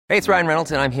Hey, it's Ryan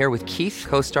Reynolds, and I'm here with Keith,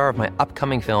 co-star of my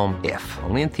upcoming film, If,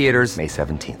 only in theaters May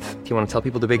 17th. Do you want to tell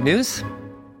people the big news?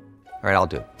 All right,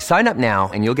 I'll do it. Sign up now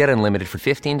and you'll get unlimited for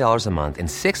 $15 a month and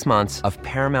 6 months of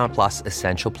Paramount Plus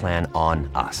Essential Plan on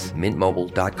us.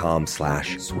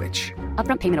 MintMobile.com/switch.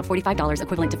 Upfront payment of $45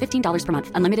 equivalent to $15 per month.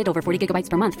 Unlimited over 40 gigabytes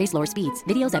per month. Face lower speeds.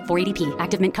 Videos at 480p.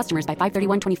 Active Mint customers by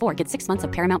 531.24 get 6 months of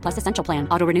Paramount Plus Essential Plan.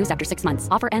 Auto renews after 6 months.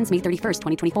 Offer ends May 31st,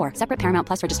 2024. Separate Paramount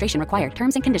Plus registration required.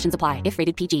 Terms and conditions apply if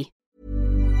rated PG.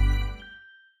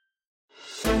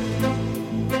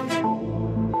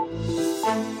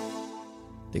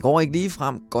 Det går ikke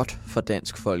ligefrem godt for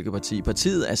Dansk Folkeparti.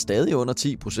 Partiet er stadig under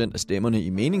 10% af stemmerne i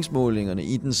meningsmålingerne.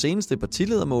 I den seneste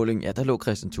partiledermåling, der lå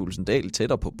Kristian Thulesen Dahl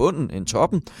tættere på bunden end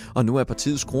toppen, og nu er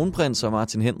partiets kronprinser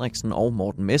Martin Henriksen og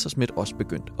Morten Messerschmidt også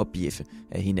begyndt at bjeffe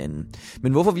af hinanden.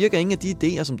 Men hvorfor virker ingen af de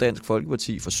idéer, som Dansk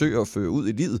Folkeparti forsøger at føre ud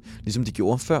i livet, ligesom de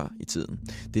gjorde før i tiden?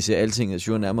 Det ser Altinget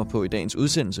jo nærmere på i dagens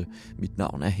udsendelse. Mit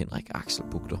navn er Henrik Axel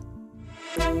Bugter.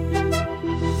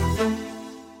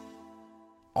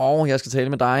 Og jeg skal tale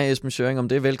med dig, Esben Schøring, om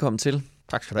det. Velkommen til.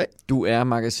 Tak skal du have. Du er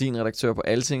magasinredaktør på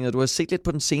Altinget, og du har set lidt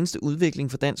på den seneste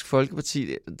udvikling for Dansk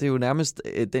Folkeparti. Det er jo nærmest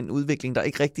den udvikling, der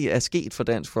ikke rigtig er sket for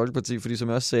Dansk Folkeparti, fordi som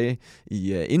jeg også sagde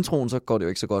i introen, så går det jo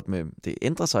ikke så godt med, det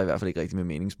ændrer sig i hvert fald ikke rigtig med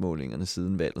meningsmålingerne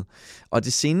siden valget. Og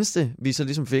det seneste, vi så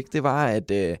ligesom fik, det var,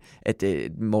 at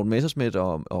Morten Messerschmidt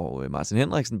og Martin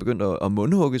Henriksen begyndte at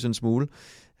mundhugges en smule.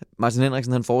 Martin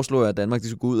Henriksen, han foreslår, at Danmark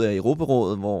skulle gå ud af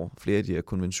Europarådet, hvor flere af de her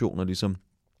konventioner ligesom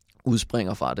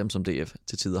udspringer fra dem, som DF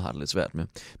til tider har det lidt svært med.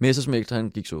 Messerschmidt, han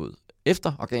gik så ud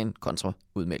efter og gav en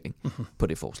kontraudmelding på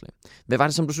det forslag. Hvad var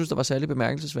det, som du synes, der var særlig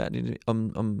bemærkelsesværdigt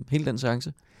om hele den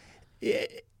seance?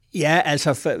 Ja,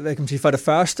 altså, hvad kan man sige, for det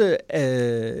første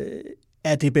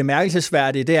er det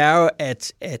bemærkelsesværdige, det er jo,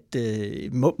 at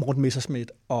Morten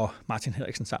Messerschmidt og Martin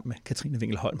Henriksen sammen med Katrine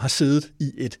Winkelholm har siddet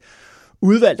i et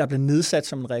udvalg, der blev nedsat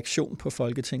som en reaktion på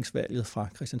folketingsvalget fra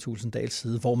Kristian Thulesen Dahls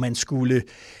side, hvor man skulle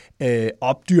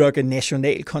opdyrke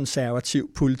nationalkonservativ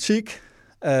politik,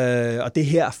 og det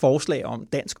her forslag om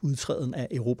dansk udtræden af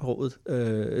Europarådet,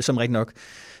 som rigtig nok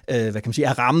hvad kan man sige,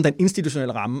 er rammen, den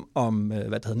institutionelle ramme om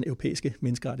den europæiske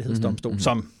menneskerettighedsdomstol,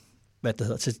 som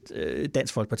til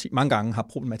Dansk Folkeparti mange gange har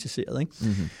problematiseret. Ikke?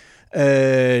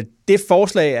 Det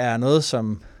forslag er noget,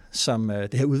 som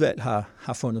det her udvalg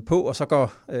har fundet på, og så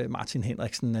går Martin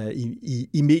Henriksen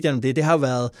i medierne om det. Det har jo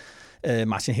været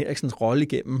Martin Henriksens rolle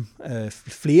igennem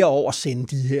flere år at sende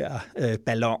de her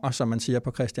balloner, som man siger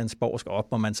på Christiansborg, op,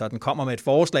 hvor man sådan kommer med et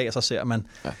forslag, og så ser man,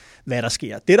 hvad der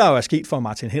sker. Det, der jo er sket for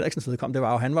Martin Henriksens vedkommende, det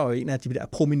var jo, han var jo en af de der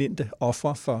prominente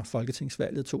ofre for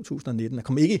folketingsvalget 2019. Der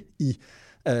kom ikke i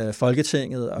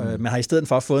Folketinget, men har i stedet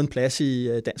for fået en plads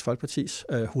i Dansk Folkepartis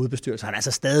hovedbestyrelse. Han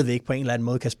altså stadigvæk på en eller anden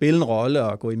måde kan spille en rolle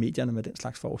og gå i medierne med den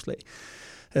slags forslag.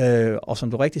 Og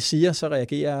som du rigtig siger, så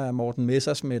reagerer Morten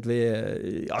Messerschmidt ved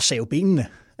at save benene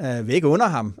væk under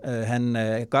ham. Han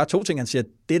gør to ting. Han siger,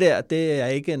 at det er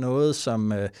ikke noget,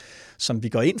 som vi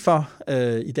går ind for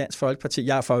i Dansk Folkeparti.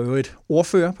 Jeg er for øvrigt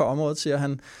ordfører på området, siger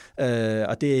han,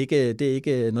 og det er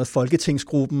ikke noget,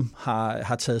 Folketingsgruppen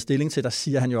har taget stilling til. Der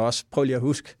siger han jo også, prøv lige at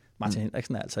huske, Martin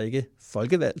Henriksen er altså ikke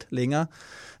folkevalgt længere,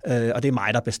 og det er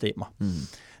mig, der bestemmer.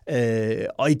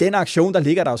 Og i den aktion, der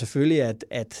ligger der jo selvfølgelig,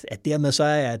 at dermed så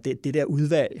er det der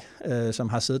udvalg, som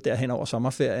har siddet der hen over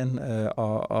sommerferien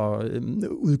og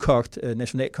udkogt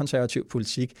nationalkonservativ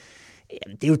politik,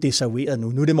 det er jo desavoueret nu.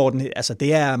 Nu er det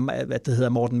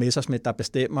Morten Messerschmidt, der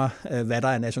bestemmer, hvad der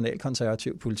er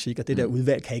nationalkonservativ politik, og det der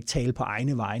udvalg kan ikke tale på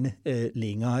egne vegne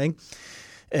længere, ikke?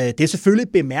 Det er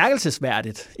selvfølgelig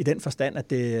bemærkelsesværdigt i den forstand, at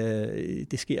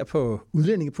det sker på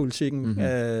udlændingepolitikken.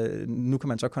 Nu kan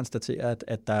man så konstatere,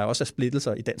 at der også er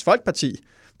splittelser i Dansk Folkeparti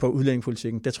på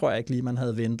udlændingepolitikken. Det tror jeg ikke lige, man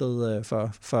havde ventet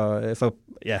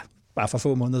bare for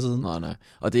få måneder siden. Nej.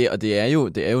 Og det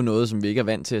er jo noget, som vi ikke er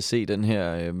vant til at se, den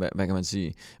her, hvad kan man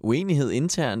sige, uenighed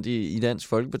internt i Dansk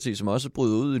Folkeparti, som også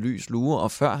bryder ud i lys lue,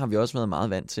 og før har vi også været meget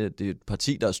vant til, at det er et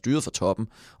parti, der er styret fra toppen,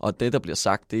 og det, der bliver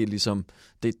sagt, det er ligesom,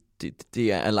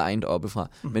 det er aligned oppefra.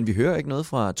 Men vi hører ikke noget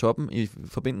fra toppen i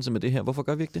forbindelse med det her. Hvorfor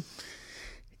gør vi ikke det?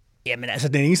 Jamen altså,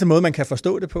 den eneste måde, man kan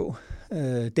forstå det på,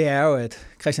 det er jo, at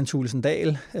Kristian Thulesen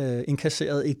Dahl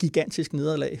inkasserede et gigantisk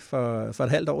nederlag for et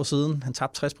halvt år siden. Han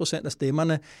tabte 60% af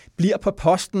stemmerne, bliver på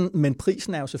posten, men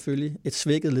prisen er jo selvfølgelig et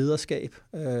svækket lederskab.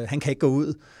 Han kan ikke gå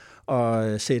ud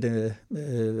og sætte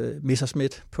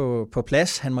Messerschmidt på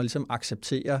plads. Han må ligesom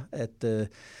acceptere, at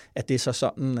det er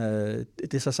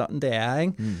så sådan, det er.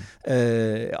 Ikke?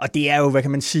 Og det er jo, hvad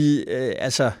kan man sige,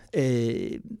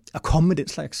 at komme med den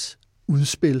slags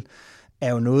udspil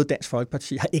er jo noget, Dansk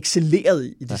Folkeparti har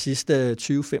excelleret i de sidste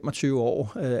 20-25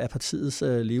 år af partiets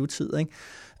levetid. Ikke?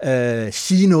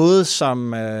 sige noget,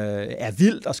 som er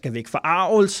vildt og skal væk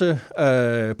forargelse,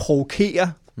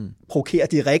 provokere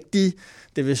de rigtige.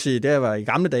 Det vil sige, i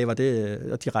gamle dage var det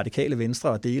de radikale venstre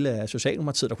og dele af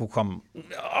Socialdemokratiet, der kunne komme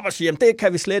op og sige, at det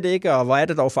kan vi slet ikke, og hvor er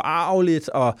det dog forarveligt,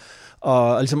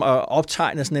 og ligesom at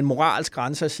optegne sådan en moralsk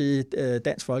grænse og sige, at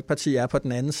Dansk Folkeparti er på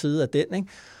den anden side af den, ikke?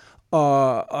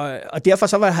 Og derfor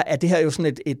så er det her jo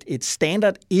sådan et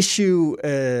standard issue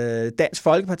Dansk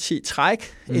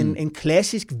Folkeparti-træk, en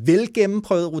klassisk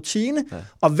velgennemprøvet rutine,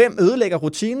 og hvem ødelægger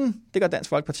rutinen? Det gør Dansk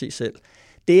Folkeparti selv.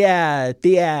 Det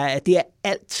er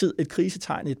altid et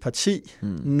krisetegn i et parti,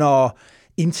 når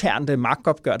internt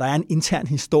magtopgør, der er en intern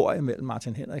historie mellem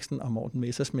Martin Henriksen og Morten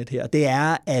Messerschmidt her. Det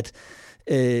er, at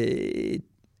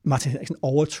Martin Henriksen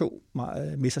overtog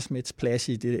Messerschmidts plads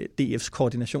i det DF's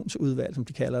koordinationsudvalg, som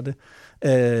de kalder det,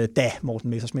 da Morten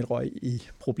Messerschmidt røg i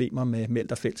problemer med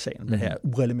Meldt-og-Felt-sagen, det her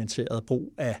ureglementerede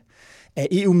brug af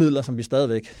EU-midler, som vi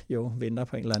stadigvæk jo venter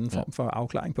på en eller anden form for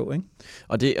afklaring på, ikke?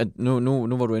 Og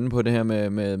nu var du inde på det her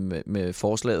med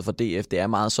forslaget fra DF. Det er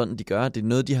meget sådan, de gør. Det er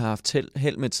noget, de har haft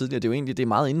held med tidligere. Det er jo egentlig det er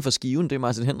meget inden for skiven. Det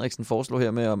Martin Henriksen foreslår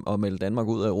her med at melde Danmark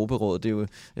ud af Europarådet. Det er jo,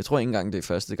 jeg tror ikke engang, det er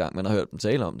første gang, man har hørt dem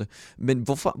tale om det. Men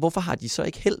hvorfor har de så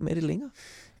ikke held med det længere?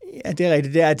 Ja, det er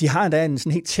rigtigt. Det er, at de har endda en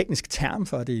sådan helt teknisk term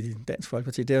for det i Dansk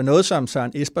Folkeparti. Det er jo noget, som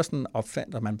Søren Espersen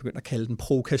opfandt, og man begyndte at kalde den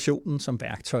provokationen som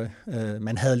værktøj.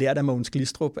 Man havde lært af Mogens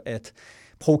Glistrup, at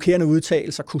provokerende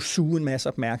udtalelser kunne suge en masse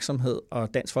opmærksomhed,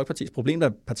 og Dansk Folkepartis problem, da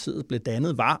partiet blev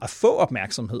dannet, var at få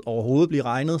opmærksomhed, overhovedet blive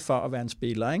regnet for at være en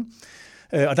spiller, ikke?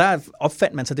 Og der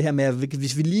opfandt man så det her med, at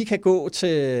hvis vi lige kan gå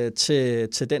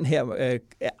til den her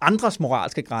andres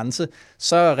moralske grænse,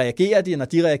 så reagerer de, og når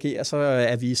de reagerer, så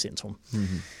er vi i centrum.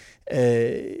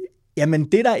 Jamen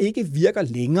det, der ikke virker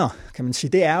længere, kan man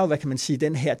sige, det er jo, hvad kan man sige,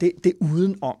 den her, det er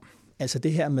udenom. Altså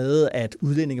det her med, at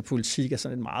udlændingepolitik er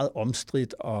sådan et meget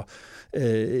omstridt og,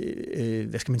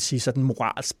 hvad skal man sige, sådan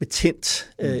moralsk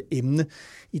betændt emne.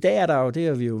 I dag er der jo, det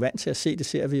er vi jo vant til at se, det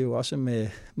ser vi jo også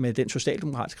med den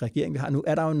socialdemokratiske regering, vi har nu,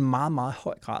 er der jo en meget, meget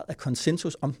høj grad af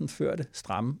konsensus om den førte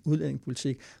stramme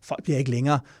udlændingepolitik. Folk bliver ikke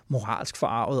længere moralsk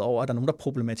forarvet over, at der er nogen, der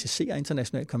problematiserer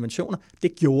internationale konventioner.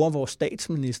 Det gjorde vores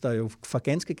statsminister jo for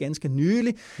ganske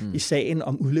nylig i sagen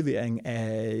om udlevering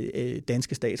af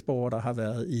danske statsborgere, der har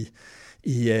været i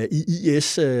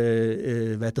IS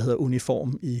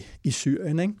uniform i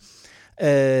Syrien, ikke?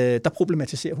 Der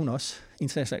problematiserer hun også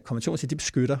internationale konventioner, så de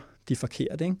beskytter de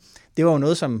forkerte, ikke? Det var jo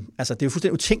noget, som, altså det er jo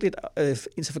fuldstændig utænkeligt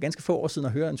indtil for ganske få år siden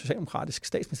at høre en socialdemokratisk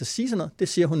statsminister sige sådan noget. Det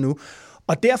siger hun nu.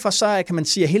 Og derfor så kan man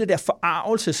sige, at hele det der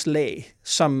forargelseslag,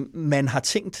 som man har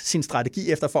tænkt sin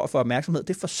strategi efter for at få opmærksomhed,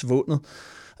 det er forsvundet.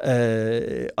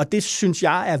 Og det synes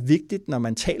jeg er vigtigt, når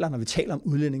vi taler om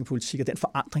udlændingepolitik, og den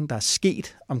forandring, der er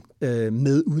sket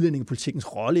med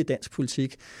udlændingepolitikkens rolle i dansk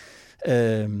politik.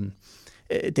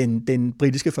 Den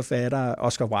britiske forfatter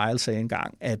Oscar Wilde sagde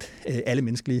engang, at alle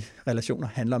menneskelige relationer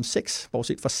handler om sex,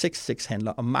 bortset fra sex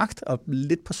handler om magt, og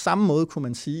lidt på samme måde kunne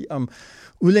man sige om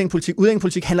udlændingepolitik.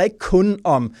 Udlændingepolitik handler ikke kun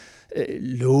om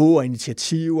love og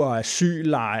initiativer,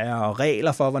 asyllejre og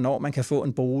regler for, hvornår man kan få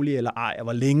en bolig eller ej, og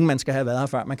hvor længe man skal have været her,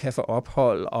 før man kan få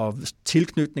ophold, og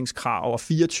tilknytningskrav og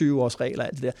 24-års regler og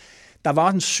alt det der. Der var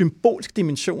også en symbolsk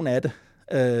dimension af det,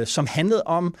 som handlede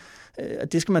om,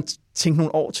 det skal man tænke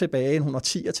nogle år tilbage, nogle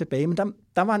årtier tilbage, men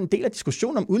der var en del af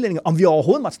diskussionen om udlændinge, om vi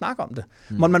overhovedet måtte snakke om det.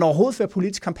 Måtte man overhovedet føre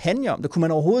politisk kampagne om det? Kunne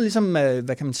man overhovedet ligesom,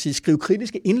 hvad kan man sige, skrive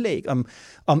kritiske indlæg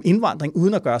om indvandring,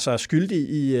 uden at gøre sig skyldig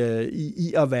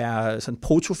i at være sådan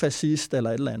protofascist eller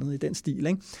et eller andet i den stil,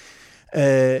 ikke?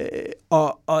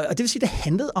 Og det vil sige, at det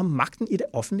handlede om magten i det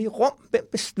offentlige rum.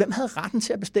 Hvem havde retten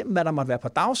til at bestemme, hvad der måtte være på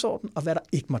dagsordenen, og hvad der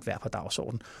ikke måtte være på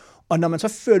dagsordenen? Og når man så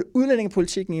førte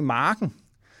udlændingepolitikken i marken,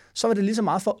 så var det lige så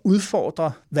meget for at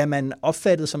udfordre, hvad man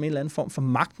opfattede som en eller anden form for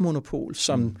magtmonopol,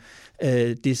 som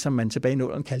det, som man tilbage i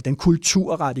nullerne kaldte den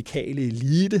kulturradikale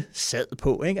elite, sad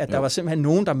på, ikke? At der var simpelthen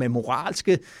nogen, der med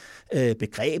moralske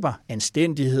begreber,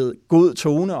 anstændighed, god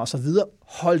tone osv.,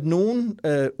 holdt nogen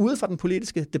ude fra den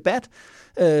politiske debat,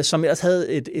 som ellers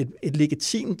havde et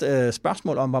legitimt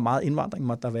spørgsmål om, hvor meget indvandring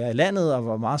måtte der være i landet, og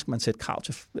hvor meget skal man sætte krav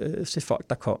til folk,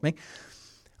 der kom, ikke?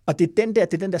 Og det er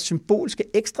den der symbolske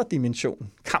ekstra dimension,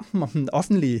 kampen om den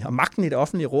offentlige, og magten i det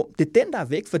offentlige rum, det er den, der er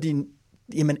væk, fordi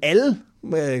jamen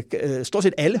stort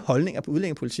set alle holdninger på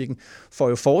udlændingepolitikken får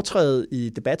jo foretræde i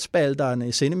debatspalterne,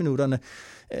 i sendeminutterne.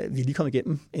 Vi er lige kommet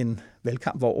igennem en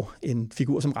valgkamp, hvor en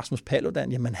figur som Rasmus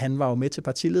Paludan, jamen han var jo med til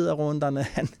partilederrunderne,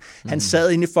 han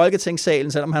sad inde i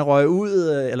Folketingssalen, selvom han røg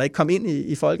ud, eller ikke kom ind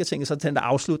i Folketinget, så den der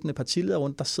afsluttende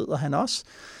partilederrunde, der sidder han også.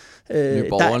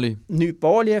 Ny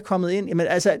Borgerlige er kommet ind. Jamen,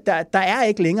 altså, der er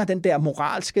ikke længere den der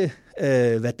moralske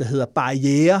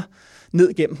barriere,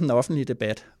 ned gennem den offentlige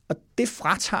debat. Og det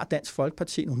fratager Dansk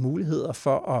Folkeparti nogle muligheder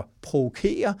for at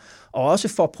provokere, og også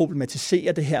for at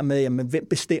problematisere det her med, jamen, hvem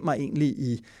bestemmer egentlig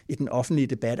i den offentlige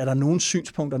debat? Er der nogle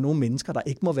synspunkter, nogle mennesker, der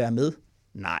ikke må være med?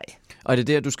 Nej. Og det er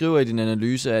der, du skriver i din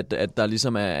analyse, at der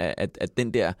ligesom er, at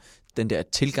den der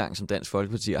tilgang, som Dansk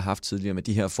Folkeparti har haft tidligere med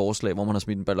de her forslag, hvor man har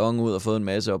smidt en ballon ud og fået en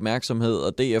masse opmærksomhed,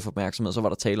 og DF-opmærksomhed, så var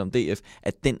der tale om DF,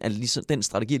 at den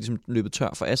strategi er ligesom løbet tør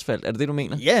for asfalt. Er det det, du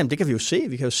mener? Ja, det kan vi jo se.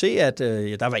 Vi kan jo se, at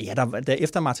der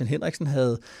efter Martin Henriksen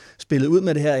havde spillet ud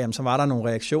med det her, jamen, så var der nogle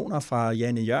reaktioner fra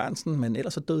Janne Jørgensen, men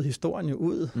ellers så døde historien jo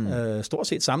ud stort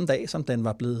set samme dag, som den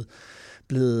var blevet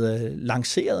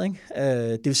lanceret. Ikke?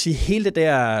 Det vil sige, hele det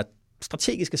der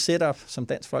strategiske setup, som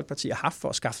Dansk Folkeparti har haft for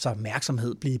at skaffe sig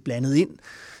opmærksomhed, blive blandet ind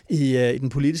i den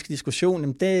politiske diskussion,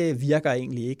 jamen det virker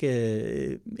egentlig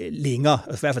ikke længere,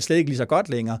 i hvert fald slet ikke lige så godt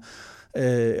længere.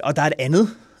 Og der er et andet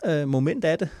moment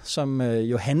af det, som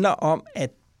jo handler om, at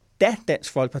da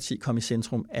Dansk Folkeparti kom i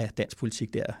centrum af dansk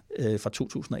politik der fra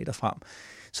 2001 og frem,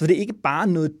 så var det ikke bare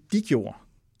noget, de gjorde.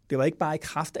 Det var ikke bare i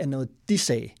kraft af noget, de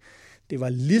sagde. Det var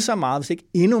lige så meget, hvis ikke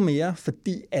endnu mere,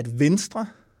 fordi at Venstre,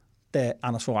 da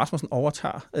Anders Fogh Rasmussen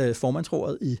overtager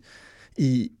formandsrådet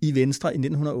i Venstre i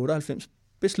 1998,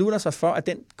 beslutter sig for, at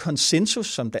den konsensus,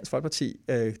 som Dansk Folkeparti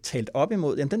talte op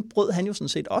imod, jamen den brød han jo sådan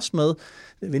set også med.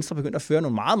 Venstre begyndte at føre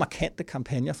nogle meget markante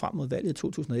kampagner frem mod valget i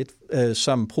 2001,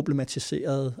 som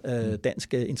problematiserede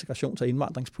dansk integrations- og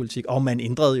indvandringspolitik, og man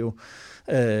ændrede jo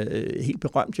helt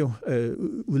berømt jo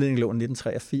udlændingeloven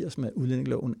 1983 med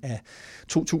udlændingeloven af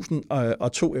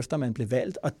 2002, efter man blev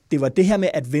valgt. Og det var det her med,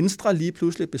 at Venstre lige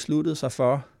pludselig besluttede sig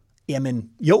for, jamen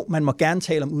jo, man må gerne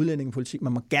tale om udlændingepolitik,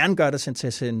 man må gerne gøre det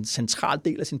til en central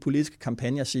del af sin politiske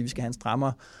kampagne og sige, at vi skal have en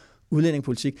strammere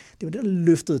udlændingepolitik. Det var det, der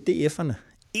løftede DF'erne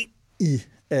ind i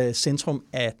centrum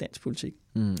af dansk politik.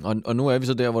 Og nu er vi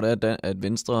så der, hvor det er, at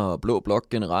Venstre og Blå Blok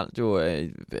generelt jo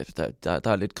der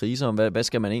er lidt krise om, hvad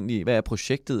skal man egentlig, hvad er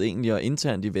projektet egentlig, og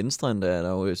internt i Venstre, der er der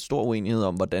jo stor uenighed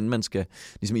om, hvordan man skal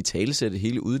ligesom italesætte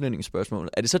hele udlændingsspørgsmålet.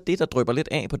 Er det så det, der drypper lidt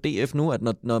af på DF nu, at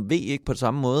når V ikke på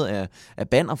samme måde er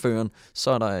bannerføren,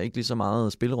 så er der ikke lige så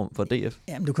meget spilrum for DF?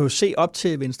 Jamen, du kan jo se op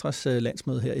til Venstres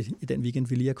landsmøde her i den weekend,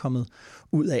 vi lige er kommet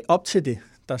ud af. Op til det,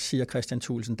 der siger Kristian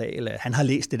Thulesen Dahl, at han har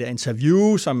læst det der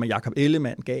interview, som Jakob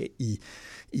Ellemann gav i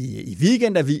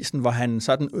Weekendavisen, hvor han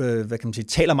sådan, hvad kan man sige,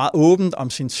 taler meget åbent om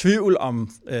sin tvivl om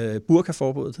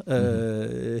burkaforbuddet.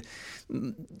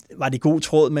 Var det god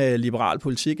tråd med liberal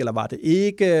politik, eller var det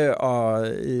ikke? Og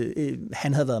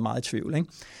han havde været meget i tvivl, ikke?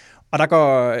 Og der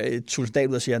går Thulesen Dahl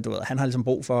ud og siger, at han har ligesom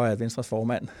brug for, at Venstres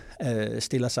formand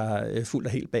stiller sig fuldt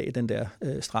og helt bag den der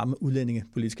stramme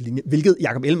udlændingepolitiske linje, hvilket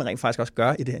Jakob Ellemann rent faktisk også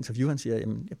gør i det her interview. Han siger, at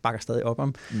jeg bakker stadig op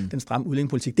om den stramme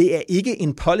udlændingepolitik. Det er ikke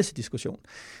en policy-diskussion.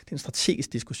 Det er en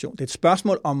strategisk diskussion. Det er et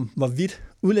spørgsmål om, hvorvidt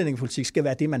udlændingepolitik skal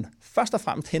være det, man først og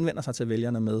fremmest henvender sig til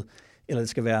vælgerne med, eller det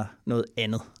skal være noget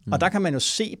andet. Og der kan man jo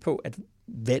se på, at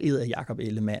valget af Jakob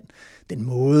Ellemann, den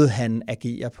måde, han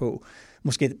agerer på,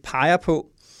 måske peger på,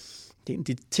 det er en af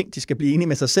de ting, de skal blive enige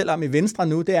med sig selv om i Venstre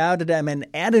nu, det er jo det der, men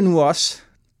er det nu også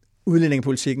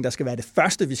udlændingepolitikken, der skal være det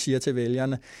første, vi siger til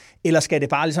vælgerne, eller skal det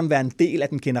bare ligesom være en del af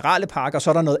den generelle pakke, og så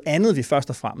er der noget andet, vi først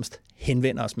og fremmest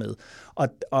henvender os med.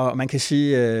 Og man kan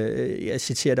sige, jeg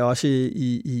citerer det også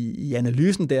i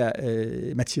analysen der,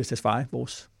 Mattias Tesfaye,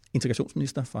 vores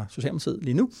integrationsminister fra Socialdemokratiet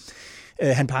lige nu,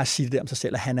 han bare siger det om sig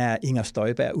selv, at han er Inger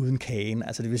Støjberg uden kagen.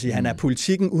 Altså det vil sige, at han er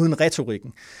politikken uden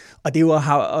retorikken. Og,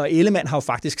 og Ellemann har jo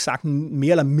faktisk sagt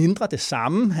mere eller mindre det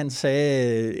samme. Han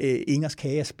sagde, Ingers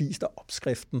kage er spist, og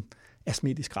opskriften er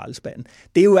smidt i skraldespanden.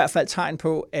 Det er jo i hvert fald tegn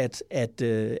på,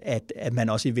 at man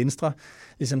også i Venstre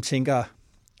ligesom tænker,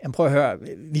 jamen prøv at høre,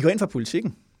 vi går ind for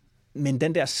politikken. Men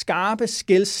den der skarpe,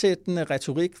 skelsættende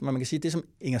retorik, hvor man kan sige, det som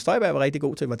Inger Støjberg var rigtig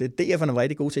god til, var det DF'erne var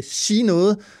rigtig gode til, at sige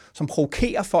noget, som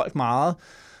provokerer folk meget,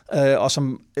 og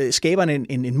som skaber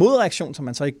en modreaktion, som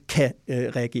man så ikke kan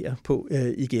reagere på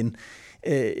igen.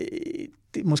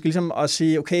 Det er måske ligesom at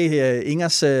sige, okay,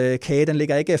 Ingers kage, den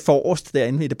ligger ikke forrest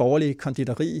derinde i det borgerlige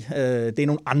konditori. Det er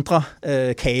nogle andre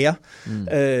kager,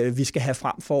 vi skal have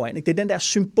frem foran. Det er den der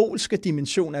symbolske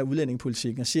dimension af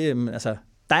udlændingepolitikken. Jeg siger, altså,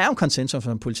 der er jo en konsensus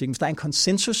om politikken. Hvis der er en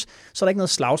konsensus, så er der ikke noget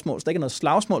slagsmål. Hvis der ikke er noget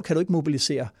slagsmål, kan du ikke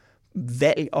mobilisere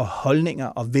valg og holdninger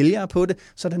og vælgere på det.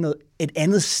 Så er der et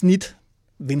andet snit,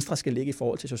 Venstre skal ligge i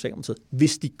forhold til Socialdemokratiet.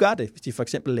 Hvis de gør det, hvis de for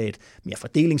eksempel lader et mere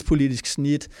fordelingspolitisk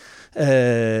snit,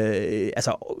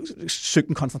 altså søgte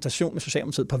en konfrontation med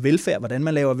Socialdemokratiet på velfærd, hvordan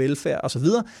man laver velfærd osv.,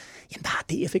 jamen der har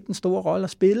DF ikke den store rolle at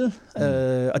spille.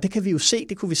 Og det kan vi jo se,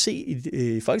 det kunne vi se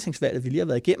i folketingsvalget, vi lige har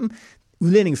været igennem.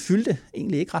 Udlændinge fyldte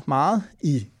egentlig ikke ret meget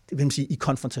i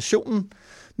konfrontationen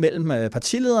mellem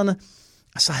partilederne,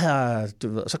 og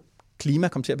så klima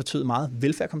kommer til at betyde meget,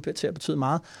 velfærd kommer til at betyde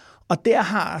meget, og der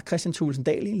har Kristian Thulesen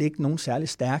Dahl egentlig ikke nogen særlig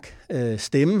stærk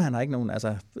stemme. Han har ikke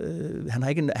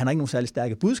nogen særlig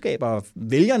stærke budskaber, og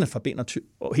vælgerne forbinder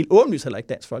helt åbenlyst heller ikke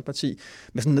Dansk Folkeparti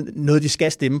med sådan noget, de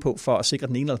skal stemme på for at sikre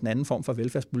den ene eller den anden form for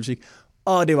velfærdspolitik.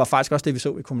 Og det var faktisk også det, vi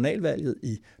så i kommunalvalget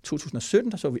i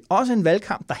 2017. Der så vi også en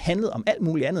valgkamp, der handlede om alt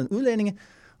muligt andet end udlændinge,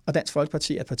 og Dansk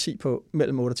Folkeparti er et parti på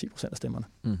mellem 8 og 10% af stemmerne.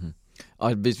 Mm-hmm.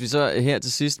 Og hvis vi så her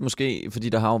til sidst måske, fordi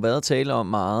der har jo været tale om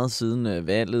meget siden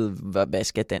valget, hvad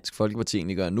skal Dansk Folkeparti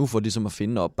egentlig gøre nu for ligesom at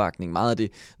finde opbakning?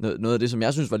 Noget af det, som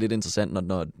jeg synes var lidt interessant,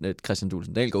 når Kristian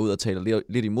Thulesen Dahl går ud og taler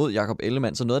lidt imod Jakob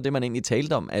Ellemann, så noget af det, man egentlig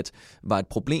talte om, at var et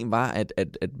problem, var,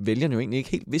 at vælgerne jo egentlig ikke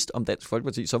helt vidste, om Dansk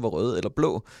Folkeparti så var røde eller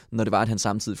blå, når det var, at han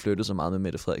samtidig flyttede så meget med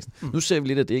Mette Frederiksen. Nu ser vi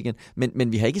lidt af det igen,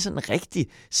 men vi har ikke sådan rigtig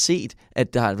set,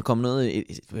 at der har kommet noget,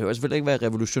 det behøver selvfølgelig ikke være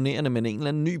revolutionerende, men en eller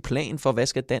anden ny plan for, hvad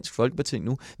skal Dansk Folkeparti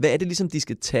nu? Hvad er det ligesom, de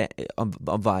skal tage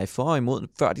og veje for og imod,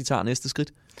 før de tager næste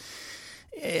skridt?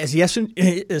 Altså jeg synes,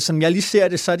 som jeg lige ser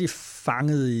det, så er de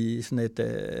fanget i sådan et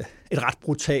ret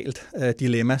brutalt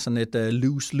dilemma, sådan et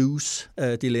lose-lose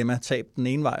dilemma, tab den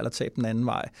ene vej eller tab den anden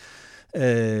vej.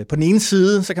 På den ene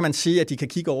side, så kan man sige, at de kan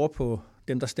kigge over på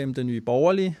dem, der stemte Nye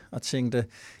Borgerlige, og tænkte,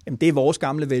 jamen det er vores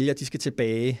gamle vælgere, de skal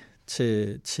tilbage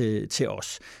til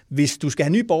os. Hvis du skal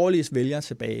have Nye Borgerliges vælgere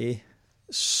tilbage,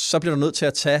 så bliver du nødt til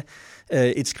at tage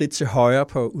et skridt til højre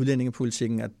på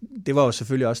udlændingepolitikken. Og det var jo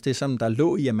selvfølgelig også det, som der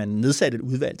lå i, at man nedsatte et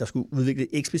udvalg, der skulle udvikle et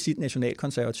eksplicit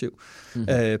nationalkonservativ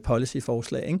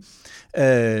policyforslag. Ikke?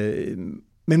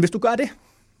 Men hvis du gør det,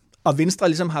 og Venstre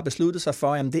ligesom har besluttet sig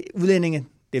for, at udlændinge,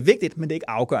 det er vigtigt, men det er ikke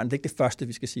afgørende. Det er ikke det første,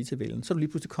 vi skal sige til vælgerne. Så er du lige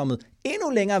pludselig kommet endnu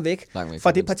længere væk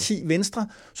fra det parti Venstre,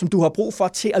 som du har brug for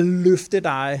til at løfte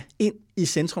dig ind i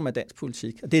centrum af dansk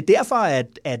politik. Og det er derfor,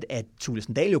 at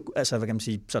Thulesen Dahl jo, altså hvad kan man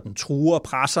sige, sådan truer og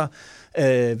presser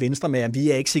Venstre med, at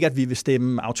vi er ikke sikkert, at vi vil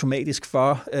stemme automatisk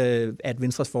for, at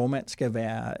Venstres formand skal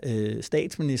være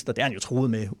statsminister. Det har han jo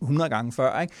truet med 100 gange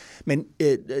før. Ikke? Men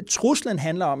truslen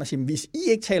handler om at sige, hvis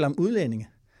I ikke taler om udlændinge,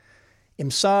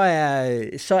 jamen så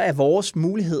er vores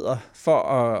muligheder for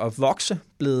at vokse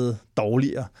blevet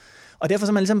dårligere. Og derfor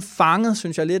er man ligesom fanget,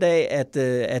 synes jeg, lidt af,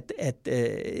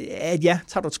 at ja,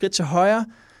 tager du et skridt til højre,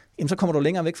 jamen så kommer du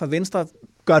længere væk fra venstre.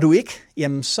 Gør du ikke,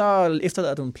 jamen så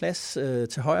efterlader du en plads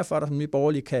til højre for dig, som Nye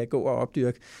Borgerlige kan gå og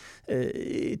opdyrke.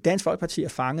 Dansk Folkeparti er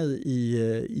fanget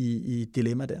i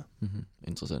dilemma der. Mm-hmm.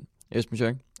 Interessant. Esben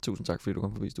Schjøring, tusind tak, fordi du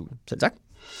kom forbi studiet. Selv tak.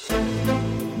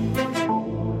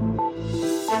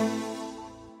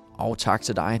 Og tak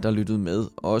til dig, der lyttede med.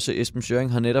 Også Esben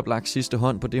Schjøring har netop lagt sidste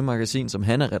hånd på det magasin, som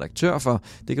han er redaktør for.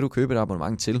 Det kan du købe et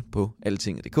abonnement til på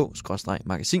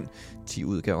altinget.dk/magasin. 10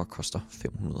 udgaver koster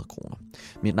 500 kroner.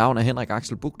 Mit navn er Henrik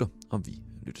Axel Bugter, og vi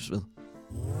lyttes ved.